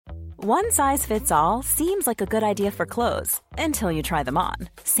One size fits all seems like a good idea for clothes until you try them on.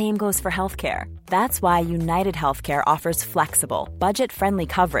 Same goes for healthcare. That's why United Healthcare offers flexible, budget-friendly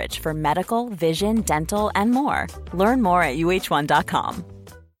coverage for medical, vision, dental, and more. Learn more at uh1.com.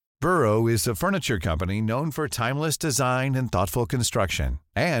 Burrow is a furniture company known for timeless design and thoughtful construction,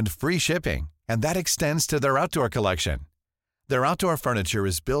 and free shipping, and that extends to their outdoor collection. Their outdoor furniture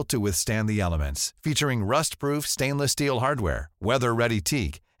is built to withstand the elements, featuring rust-proof stainless steel hardware, weather-ready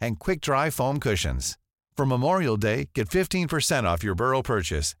teak, and quick-dry foam cushions. For Memorial Day, get 15% off your Burrow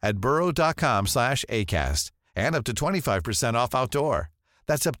purchase at burrow.com/ACAST and up to 25% off outdoor.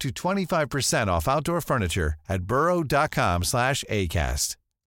 That's up to 25% off outdoor furniture at burrow.com/ACAST.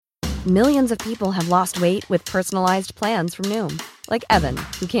 Millions of people have lost weight with personalized plans from Noom. Like Evan,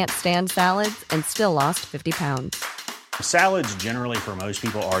 who can't stand salads and still lost 50 pounds. Salads generally for most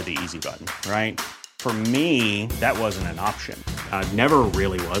people are the easy button, right? For me, that wasn't an option. I never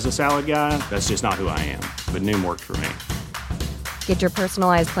really was a salad guy. That's just not who I am. But Noom worked for me. Get your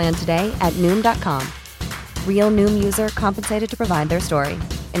personalized plan today at Noom.com. Real Noom user compensated to provide their story.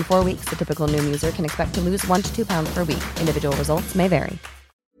 In 4 weeks, the typical Noom user can expect to lose 1 to 2 pounds per week. Individual results may vary.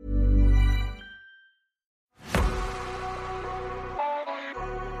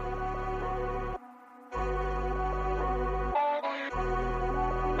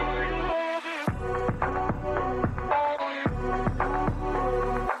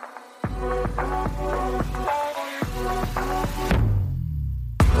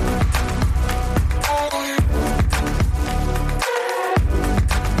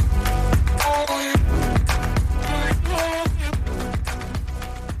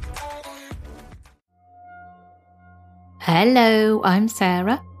 Hello, I'm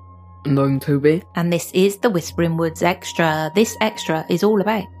Sarah. And I'm Toby. And this is the Whispering Woods Extra. This extra is all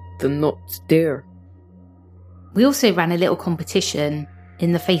about the Not Deer. We also ran a little competition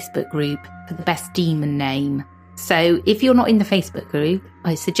in the Facebook group for the best demon name. So if you're not in the Facebook group,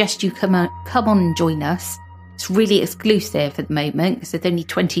 I suggest you come on and join us. It's really exclusive at the moment because there's only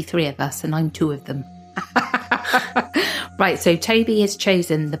 23 of us and I'm 2 of them. Right, so Toby has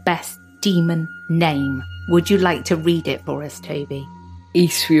chosen the best demon name. Would you like to read it for us, Toby?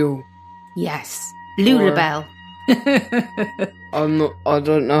 Eastfield. Yes. Lullabelle. I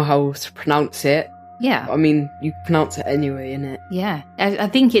don't know how to pronounce it. Yeah. I mean, you pronounce it anyway, innit? Yeah. I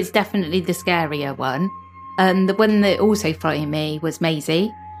think it's definitely the scarier one. The one that also frightened me was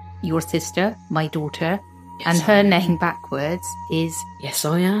Maisie, your sister, my daughter. Yes, and her name backwards is... Yes,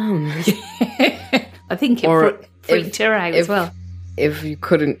 I am. I think it freaked her out as well. If you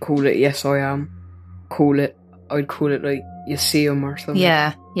couldn't call it Yes, I Am, I'd call it like You See 'Em or something.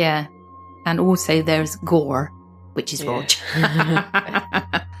 Yeah, yeah. And also there's Gore, which is Rog.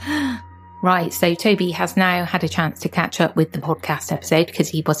 Right, so Toby has now had a chance to catch up with the podcast episode because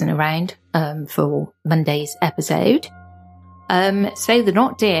he wasn't around for Monday's episode. So the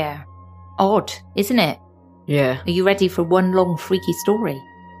Not Deer. Odd, isn't it? Yeah. Are you ready for one long freaky story?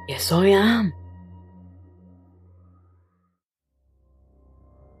 Yes, I am.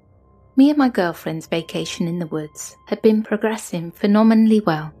 Me and my girlfriend's vacation in the woods had been progressing phenomenally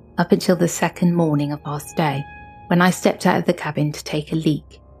well up until the second morning of our stay, when I stepped out of the cabin to take a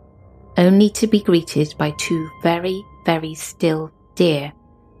leak, only to be greeted by 2 very, very still deer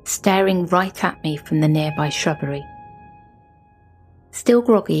staring right at me from the nearby shrubbery. Still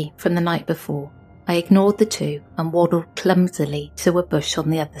groggy from the night before, I ignored the 2 and waddled clumsily to a bush on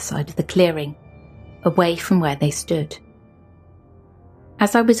the other side of the clearing, away from where they stood.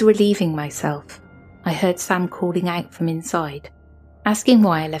 As I was relieving myself, I heard Sam calling out from inside, asking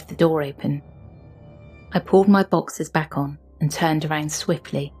why I left the door open. I pulled my boxers back on and turned around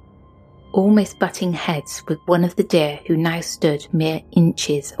swiftly, almost butting heads with one of the deer who now stood mere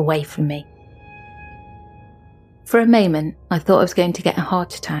inches away from me. For a moment, I thought I was going to get a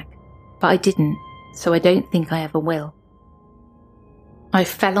heart attack, but I didn't, so I don't think I ever will. I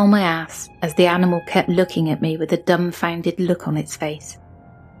fell on my ass as the animal kept looking at me with a dumbfounded look on its face.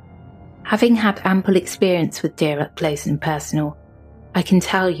 Having had ample experience with deer up close and personal, I can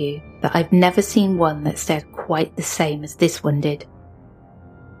tell you that I've never seen one that stared quite the same as this one did.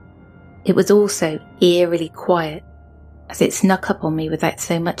 It was also eerily quiet, as it snuck up on me without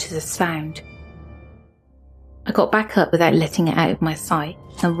so much as a sound. I got back up without letting it out of my sight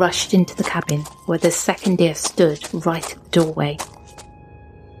and rushed into the cabin where the second deer stood right at the doorway.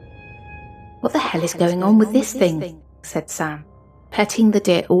 "What the hell is going on with this thing?" said Sam, petting the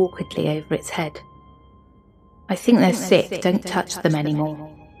deer awkwardly over its head. "I think they're sick, don't touch them anymore."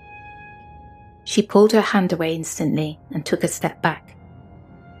 She pulled her hand away instantly and took a step back.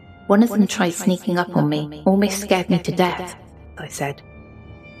 "One of them tried sneaking up on me, almost scared me to death," I said.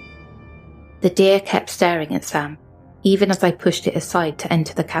 The deer kept staring at Sam, even as I pushed it aside to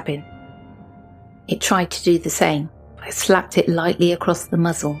enter the cabin. It tried to do the same. I slapped it lightly across the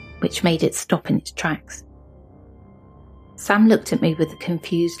muzzle, which made it stop in its tracks. Sam looked at me with a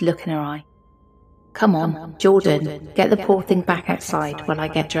confused look in her eye. Come on, Jordan, get the poor thing back outside while I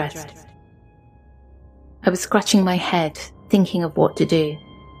get dressed. I was scratching my head, thinking of what to do.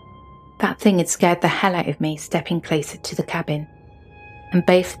 That thing had scared the hell out of me stepping closer to the cabin, and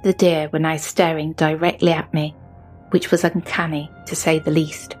both the deer were now staring directly at me, which was uncanny to say the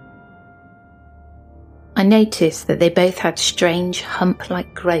least. I noticed that they both had strange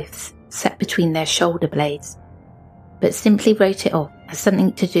hump-like growths set between their shoulder blades, but simply wrote it off as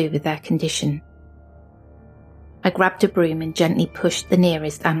something to do with their condition. I grabbed a broom and gently pushed the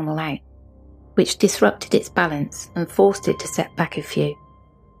nearest animal out, which disrupted its balance and forced it to step back a few,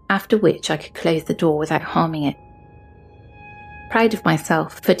 after which I could close the door without harming it. Proud of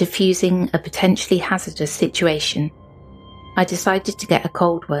myself for diffusing a potentially hazardous situation, I decided to get a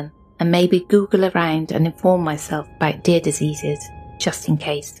cold one and maybe Google around and inform myself about deer diseases, just in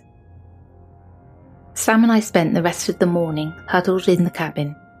case. Sam and I spent the rest of the morning huddled in the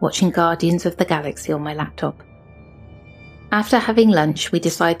cabin, watching Guardians of the Galaxy on my laptop. After having lunch, we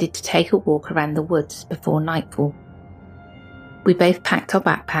decided to take a walk around the woods before nightfall. We both packed our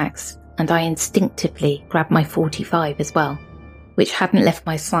backpacks, and I instinctively grabbed my .45 as well, which hadn't left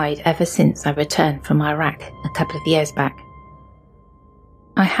my side ever since I returned from Iraq a couple of years back.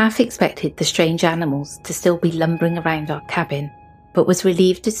 I half expected the strange animals to still be lumbering around our cabin, but was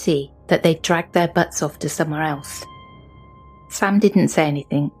relieved to see that they'd dragged their butts off to somewhere else. Sam didn't say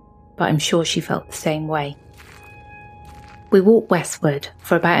anything, but I'm sure she felt the same way. We walked westward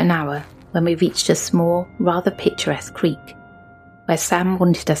for about an hour when we reached a small, rather picturesque creek, where Sam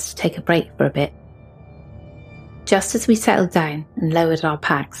wanted us to take a break for a bit. Just as we settled down and lowered our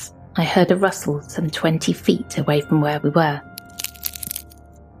packs, I heard a rustle some 20 feet away from where we were.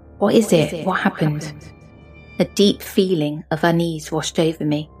 What is it? What happened? A deep feeling of unease washed over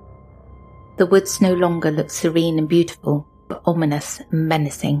me. The woods no longer looked serene and beautiful, but ominous and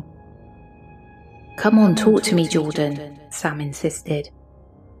menacing. Come on, talk to me, Jordan, Sam insisted.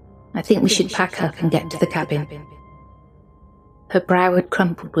 I think we should pack up and get to the cabin. Her brow had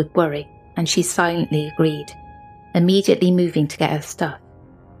crumpled with worry, and she silently agreed, immediately moving to get her stuff.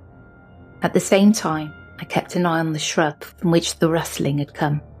 At the same time, I kept an eye on the shrub from which the rustling had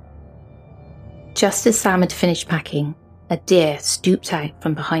come. Just as Sam had finished packing, a deer stooped out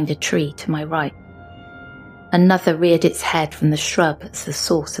from behind a tree to my right. Another reared its head from the shrub as the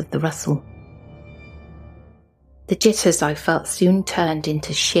source of the rustle. The jitters I felt soon turned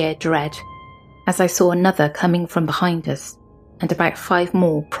into sheer dread, as I saw another coming from behind us, and about 5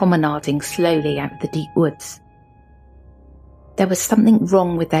 more promenading slowly out of the deep woods. There was something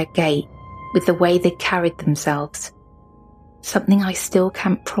wrong with their gait, with the way they carried themselves. Something I still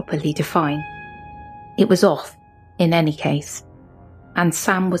can't properly define. It was off, in any case, and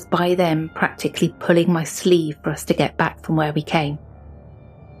Sam was by them practically pulling my sleeve for us to get back from where we came.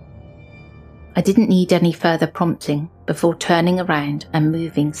 I didn't need any further prompting before turning around and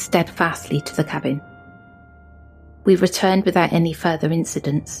moving steadfastly to the cabin. We returned without any further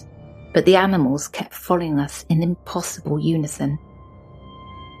incidents, but the animals kept following us in impossible unison.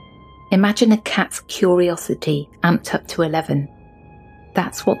 Imagine a cat's curiosity amped up to 11.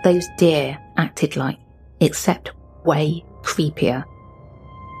 That's what those deer acted like, except way creepier.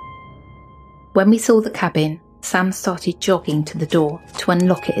 When we saw the cabin, Sam started jogging to the door to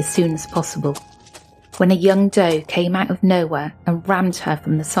unlock it as soon as possible, when a young doe came out of nowhere and rammed her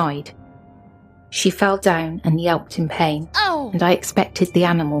from the side. She fell down and yelped in pain, and I expected the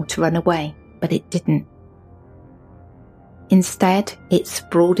animal to run away, but it didn't. Instead, it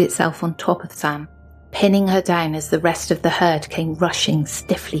sprawled itself on top of Sam, pinning her down as the rest of the herd came rushing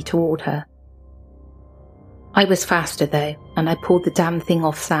stiffly toward her. I was faster though, and I pulled the damn thing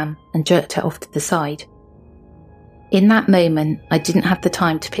off Sam and jerked her off to the side. In that moment, I didn't have the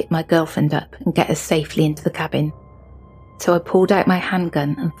time to pick my girlfriend up and get her safely into the cabin, so I pulled out my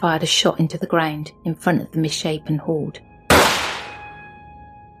handgun and fired a shot into the ground in front of the misshapen horde.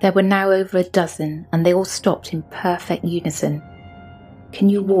 There were now over a dozen, and they all stopped in perfect unison. "Can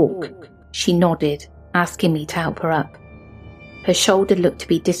you walk?" She nodded, asking me to help her up. Her shoulder looked to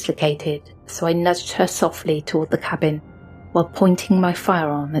be dislocated, so I nudged her softly toward the cabin, while pointing my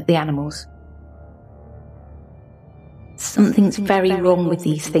firearm at the animals. "Something's very wrong with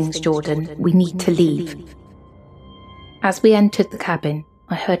these things, Jordan. We need to leave." As we entered the cabin,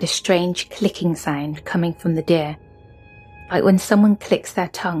 I heard a strange clicking sound coming from the deer, like when someone clicks their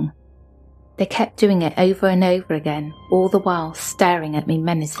tongue. They kept doing it over and over again, all the while staring at me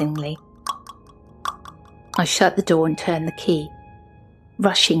menacingly. I shut the door and turned the key,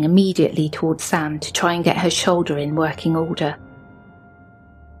 rushing immediately towards Sam to try and get her shoulder in working order.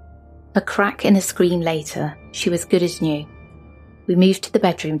 A crack and a scream later, she was good as new. We moved to the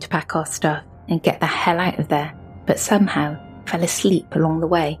bedroom to pack our stuff and get the hell out of there, but somehow fell asleep along the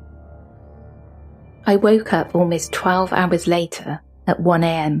way. I woke up almost 12 hours later at 1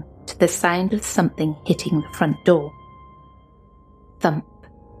 a.m. to the sound of something hitting the front door. Thump,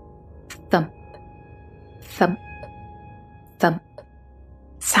 thump, thump, thump.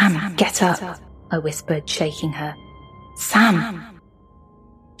 Sam, get up, I whispered, shaking her. Sam!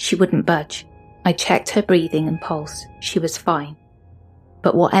 She wouldn't budge. I checked her breathing and pulse. She was fine.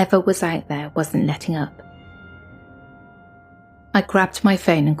 But whatever was out there wasn't letting up. I grabbed my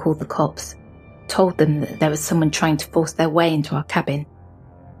phone and called the cops, told them that there was someone trying to force their way into our cabin.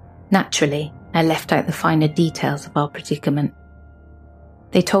 Naturally, I left out the finer details of our predicament.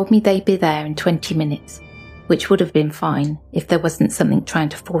 They told me they'd be there in 20 minutes, which would have been fine if there wasn't something trying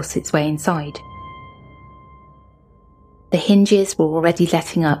to force its way inside. The hinges were already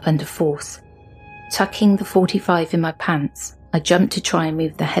letting up under force. Tucking the 45 in my pants, I jumped to try and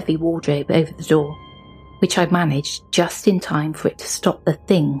move the heavy wardrobe over the door, which I managed just in time for it to stop the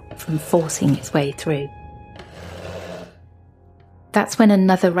thing from forcing its way through. That's when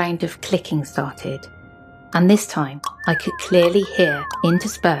another round of clicking started, and this time I could clearly hear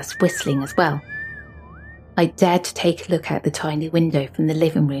interspersed whistling as well. I dared to take a look out the tiny window from the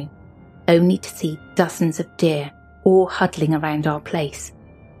living room, only to see dozens of deer all huddling around our place,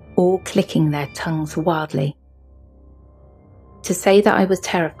 all clicking their tongues wildly. To say that I was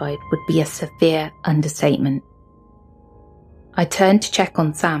terrified would be a severe understatement. I turned to check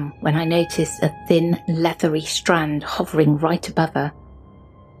on Sam when I noticed a thin, leathery strand hovering right above her.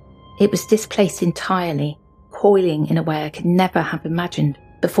 It was displaced entirely, coiling in a way I could never have imagined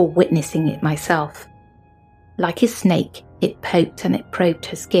before witnessing it myself. Like a snake, it poked and it probed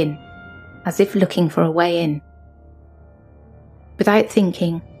her skin, as if looking for a way in. Without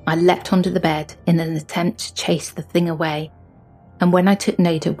thinking, I leapt onto the bed in an attempt to chase the thing away, and when I took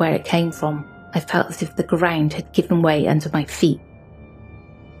note of where it came from, I felt as if the ground had given way under my feet.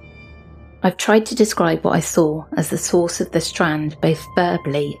 I've tried to describe what I saw as the source of the strand both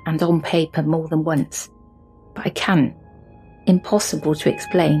verbally and on paper more than once, but I can't. Impossible to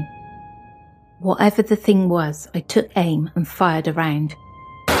explain. Whatever the thing was, I took aim and fired a round,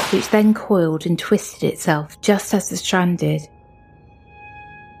 which then coiled and twisted itself just as the strand did.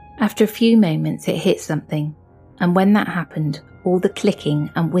 After a few moments it hit something, and when that happened, all the clicking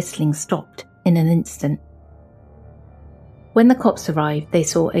and whistling stopped in an instant. When the cops arrived, they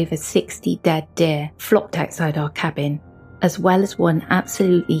saw over 60 dead deer flopped outside our cabin, as well as one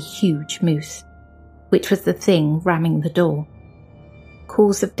absolutely huge moose, which was the thing ramming the door.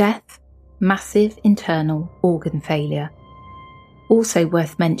 Cause of death? Massive internal organ failure. Also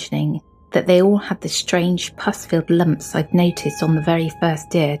worth mentioning that they all had the strange pus-filled lumps I'd noticed on the very first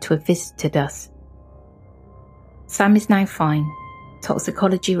deer to have visited us. Sam is now fine.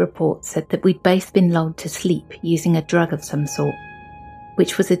 Toxicology reports said that we'd both been lulled to sleep using a drug of some sort,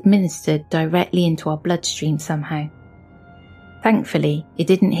 which was administered directly into our bloodstream somehow. Thankfully, it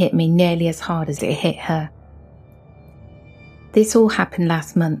didn't hit me nearly as hard as it hit her. This all happened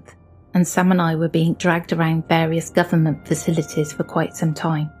last month, and Sam and I were being dragged around various government facilities for quite some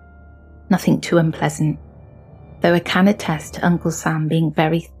time. Nothing too unpleasant, though I can attest to Uncle Sam being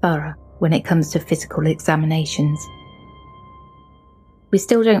very thorough when it comes to physical examinations. We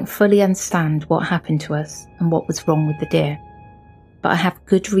still don't fully understand what happened to us and what was wrong with the deer, but I have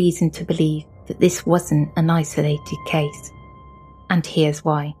good reason to believe that this wasn't an isolated case. And here's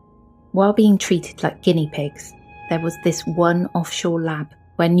why. While being treated like guinea pigs, there was this one offshore lab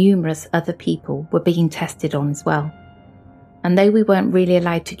where numerous other people were being tested on as well. And though we weren't really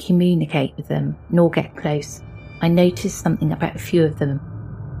allowed to communicate with them nor get close, I noticed something about a few of them.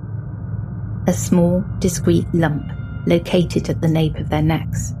 A small, discreet lump located at the nape of their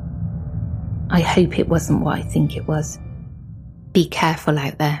necks. I hope it wasn't what I think it was. Be careful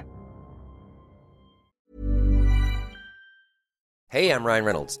out there. Hey, I'm Ryan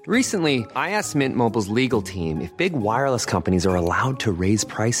Reynolds. Recently, I asked Mint Mobile's legal team if big wireless companies are allowed to raise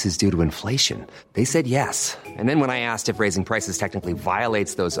prices due to inflation. They said yes. And then when I asked if raising prices technically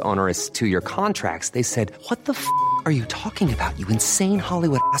violates those onerous 2-year contracts, they said, "What the f*** are you talking about, you insane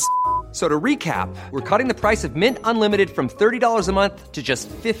Hollywood ass?" So to recap, we're cutting the price of Mint Unlimited from $30 a month to just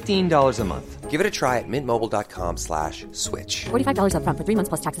 $15 a month. Give it a try at mintmobile.com/switch. $45 up front for 3 months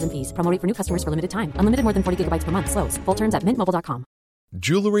plus taxes and fees. Promo rate for new customers for limited time. Unlimited more than 40 gigabytes per month. Slows full terms at mintmobile.com.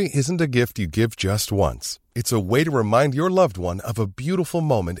 Jewelry isn't a gift you give just once. It's a way to remind your loved one of a beautiful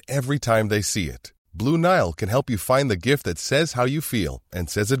moment every time they see it. Blue Nile can help you find the gift that says how you feel and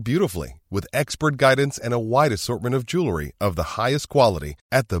says it beautifully, with expert guidance and a wide assortment of jewelry of the highest quality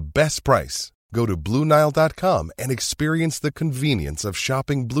at the best price. Go to BlueNile.com and experience the convenience of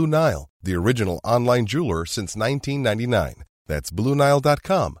shopping Blue Nile, the original online jeweler since 1999. That's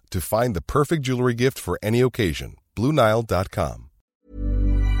BlueNile.com to find the perfect jewelry gift for any occasion. BlueNile.com.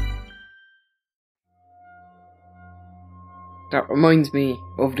 That reminds me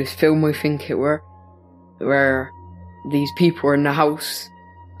of this film, I think it were, where these people are in the house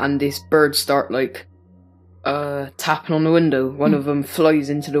and this bird start like tapping on the window. One of them flies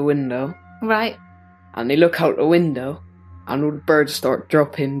into the window. Right. And they look out the window and all the birds start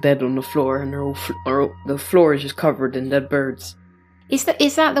dropping dead on the floor, and they're all the floor is just covered in dead birds. Is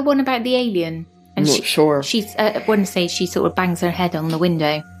that the one about the alien? And I'm not sure. She's at one stage she sort of bangs her head on the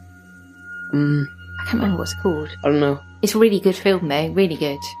window. I can't remember what it's called. I don't know. It's a really good film though, really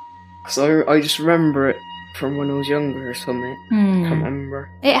good. So I just remember it from when I was younger or something. I can't remember.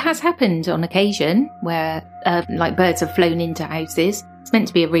 It has happened on occasion where like birds have flown into houses. It's meant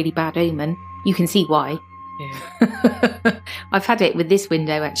to be a really bad omen. You can see why. Yeah. I've had it with this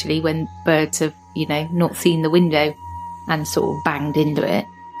window actually, when birds have, not seen the window and sort of banged into it,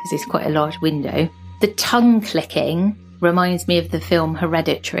 because it's quite a large window. The tongue clicking reminds me of the film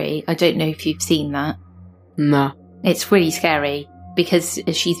Hereditary. I don't know if you've seen that. No. It's really scary because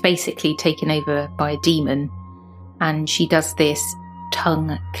she's basically taken over by a demon, and she does this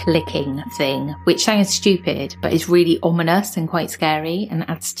tongue clicking thing, which sounds stupid, but is really ominous and quite scary, and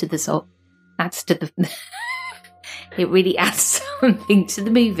adds to the it really adds something to the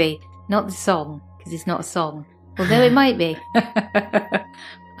movie, not the song, because it's not a song, although it might be.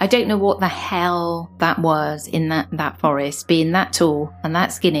 I don't know what the hell that was in that forest, being that tall and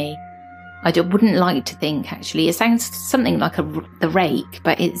that skinny. I wouldn't like to think, actually. It sounds something like the Rake,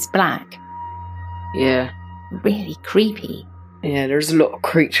 but it's black. Yeah. Really creepy. Yeah, there's a lot of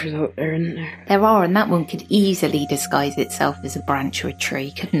creatures out there, isn't there? There are, and that one could easily disguise itself as a branch or a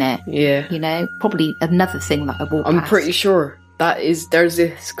tree, couldn't it? Yeah. Probably another thing that I walk I'm past. pretty sure there's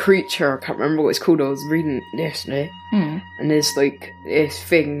this creature, I can't remember what it's called, I was reading it yesterday. And there's this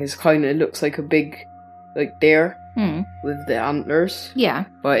thing looks like a big, deer with the antlers. Yeah.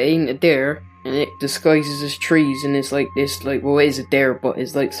 But it ain't a deer, and it disguises as trees, and it's it is a deer, but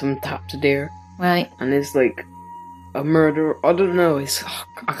it's some type of deer. Right. And it's a murder. I don't know.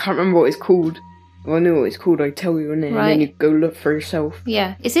 I can't remember what it's called. If I knew what it's called, I'd tell you, innit? Right. And then you go look for yourself.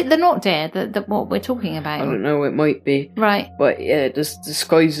 Yeah. Is it the not deer that what we're talking about? I don't know. It might be. Right. But yeah, it just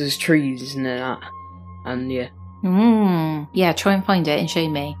disguises trees and that. And yeah. Yeah. Try and find it and show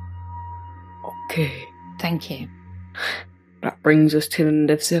me. Okay. Thank you. That brings us to the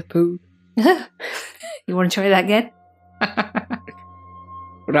end of this episode. You want to try that again?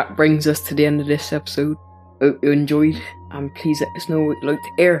 Well, that brings us to the end of this episode. Hope you enjoyed, and please let us know what you'd like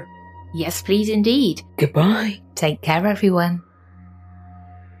to hear. Yes, please indeed. Goodbye. Take care, everyone.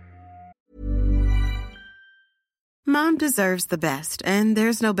 Mom deserves the best, and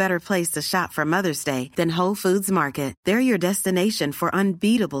there's no better place to shop for Mother's Day than Whole Foods Market. They're your destination for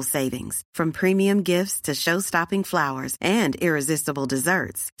unbeatable savings, from premium gifts to show-stopping flowers and irresistible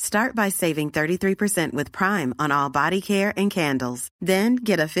desserts. Start by saving 33% with Prime on all body care and candles. Then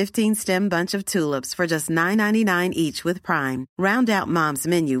get a 15-stem bunch of tulips for just $9.99 each with Prime. Round out Mom's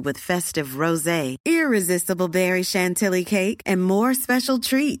menu with festive rosé, irresistible berry chantilly cake, and more special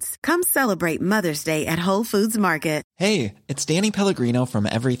treats. Come celebrate Mother's Day at Whole Foods Market. Hey, it's Danny Pellegrino from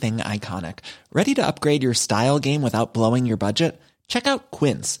Everything Iconic. Ready to upgrade your style game without blowing your budget? Check out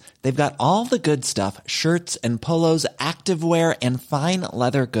Quince. They've got all the good stuff, shirts and polos, activewear, and fine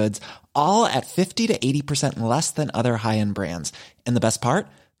leather goods, all at 50 to 80% less than other high-end brands. And the best part?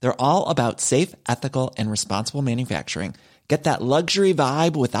 They're all about safe, ethical, and responsible manufacturing. Get that luxury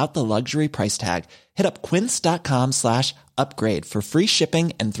vibe without the luxury price tag. Hit up quince.com/upgrade for free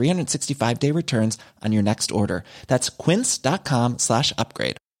shipping and 365-day returns on your next order. That's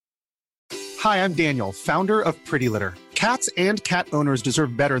quince.com/upgrade. Hi, I'm Daniel, founder of Pretty Litter. Cats and cat owners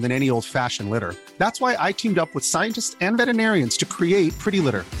deserve better than any old-fashioned litter. That's why I teamed up with scientists and veterinarians to create Pretty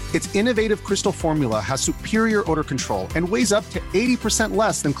Litter. Its innovative crystal formula has superior odor control and weighs up to 80%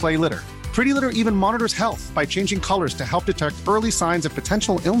 less than clay litter. Pretty Litter even monitors health by changing colors to help detect early signs of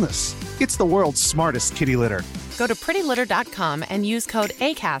potential illness. It's the world's smartest kitty litter. Go to prettylitter.com and use code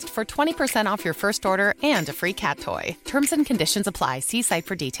ACAST for 20% off your first order and a free cat toy. Terms and conditions apply. See site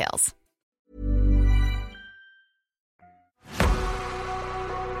for details.